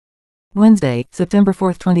Wednesday, September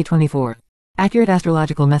 4th, 2024. Accurate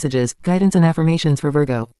astrological messages, guidance and affirmations for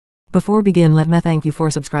Virgo. Before begin, let me thank you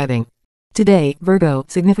for subscribing. Today, Virgo,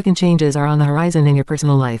 significant changes are on the horizon in your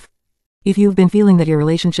personal life. If you've been feeling that your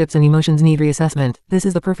relationships and emotions need reassessment, this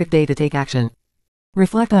is the perfect day to take action.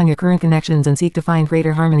 Reflect on your current connections and seek to find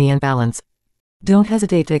greater harmony and balance. Don't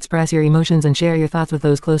hesitate to express your emotions and share your thoughts with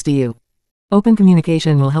those close to you. Open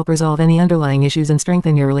communication will help resolve any underlying issues and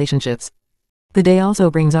strengthen your relationships. The day also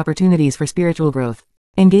brings opportunities for spiritual growth.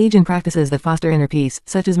 Engage in practices that foster inner peace,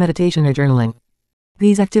 such as meditation or journaling.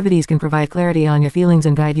 These activities can provide clarity on your feelings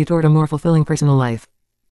and guide you toward a more fulfilling personal life.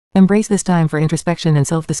 Embrace this time for introspection and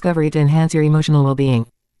self-discovery to enhance your emotional well-being.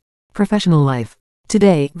 Professional life.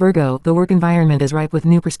 Today, Virgo, the work environment is ripe with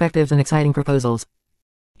new perspectives and exciting proposals.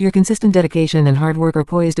 Your consistent dedication and hard work are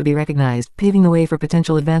poised to be recognized, paving the way for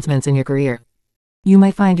potential advancements in your career. You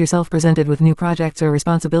might find yourself presented with new projects or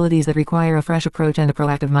responsibilities that require a fresh approach and a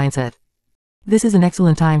proactive mindset. This is an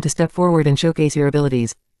excellent time to step forward and showcase your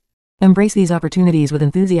abilities. Embrace these opportunities with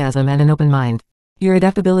enthusiasm and an open mind. Your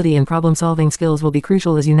adaptability and problem-solving skills will be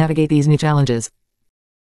crucial as you navigate these new challenges.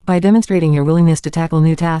 By demonstrating your willingness to tackle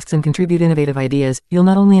new tasks and contribute innovative ideas, you'll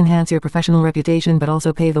not only enhance your professional reputation but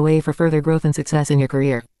also pave the way for further growth and success in your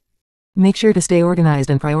career. Make sure to stay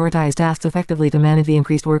organized and prioritize tasks effectively to manage the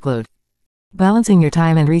increased workload. Balancing your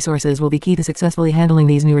time and resources will be key to successfully handling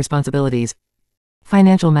these new responsibilities.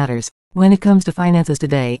 Financial matters. When it comes to finances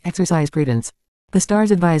today, exercise prudence. The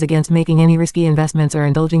stars advise against making any risky investments or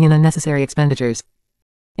indulging in unnecessary expenditures.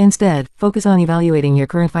 Instead, focus on evaluating your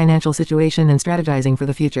current financial situation and strategizing for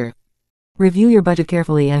the future. Review your budget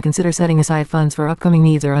carefully and consider setting aside funds for upcoming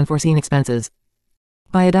needs or unforeseen expenses.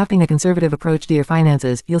 By adopting a conservative approach to your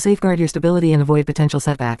finances, you'll safeguard your stability and avoid potential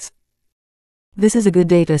setbacks. This is a good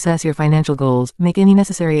day to assess your financial goals, make any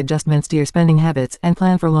necessary adjustments to your spending habits, and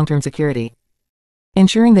plan for long-term security.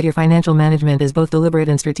 Ensuring that your financial management is both deliberate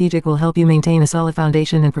and strategic will help you maintain a solid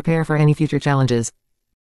foundation and prepare for any future challenges.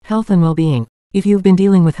 Health and well-being. If you've been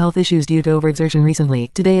dealing with health issues due to overexertion recently,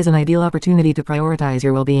 today is an ideal opportunity to prioritize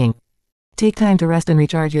your well-being. Take time to rest and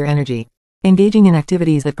recharge your energy. Engaging in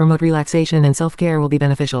activities that promote relaxation and self-care will be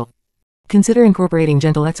beneficial. Consider incorporating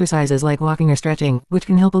gentle exercises like walking or stretching, which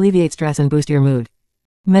can help alleviate stress and boost your mood.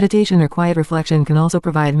 Meditation or quiet reflection can also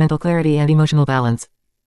provide mental clarity and emotional balance.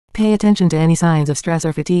 Pay attention to any signs of stress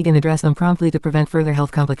or fatigue and address them promptly to prevent further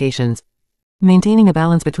health complications. Maintaining a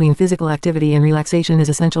balance between physical activity and relaxation is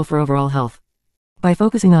essential for overall health. By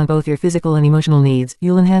focusing on both your physical and emotional needs,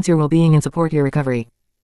 you'll enhance your well-being and support your recovery.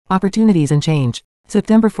 Opportunities and change.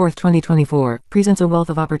 September 4th, 2024, presents a wealth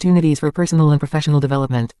of opportunities for personal and professional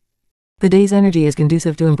development. The day's energy is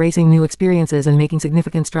conducive to embracing new experiences and making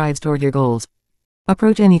significant strides toward your goals.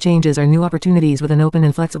 Approach any changes or new opportunities with an open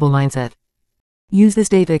and flexible mindset. Use this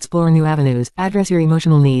day to explore new avenues, address your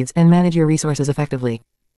emotional needs, and manage your resources effectively.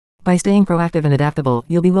 By staying proactive and adaptable,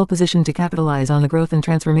 you'll be well positioned to capitalize on the growth and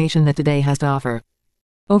transformation that today has to offer.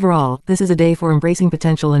 Overall, this is a day for embracing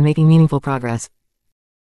potential and making meaningful progress.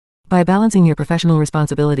 By balancing your professional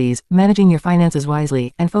responsibilities, managing your finances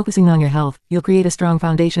wisely, and focusing on your health, you'll create a strong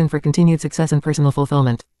foundation for continued success and personal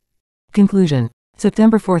fulfillment. Conclusion.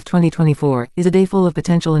 September 4th, 2024, is a day full of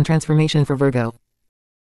potential and transformation for Virgo.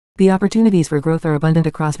 The opportunities for growth are abundant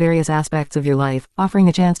across various aspects of your life, offering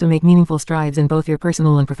a chance to make meaningful strides in both your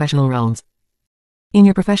personal and professional realms. In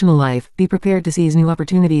your professional life, be prepared to seize new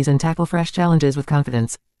opportunities and tackle fresh challenges with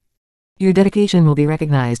confidence. Your dedication will be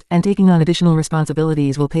recognized, and taking on additional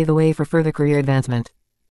responsibilities will pave the way for further career advancement.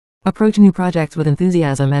 Approach new projects with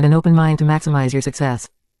enthusiasm and an open mind to maximize your success.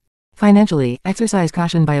 Financially, exercise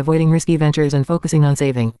caution by avoiding risky ventures and focusing on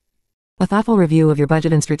saving. A thoughtful review of your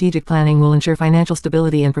budget and strategic planning will ensure financial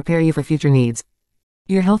stability and prepare you for future needs.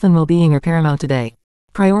 Your health and well-being are paramount today.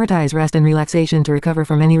 Prioritize rest and relaxation to recover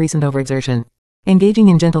from any recent overexertion. Engaging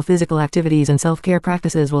in gentle physical activities and self-care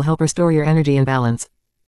practices will help restore your energy and balance.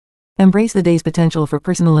 Embrace the day's potential for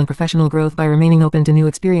personal and professional growth by remaining open to new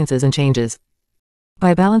experiences and changes.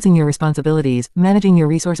 By balancing your responsibilities, managing your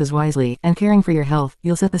resources wisely, and caring for your health,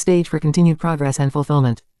 you'll set the stage for continued progress and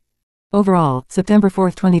fulfillment. Overall, September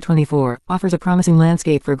 4th, 2024, offers a promising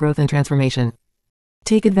landscape for growth and transformation.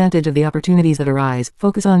 Take advantage of the opportunities that arise,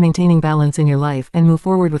 focus on maintaining balance in your life, and move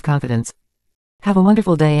forward with confidence. Have a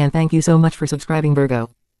wonderful day and thank you so much for subscribing, Virgo.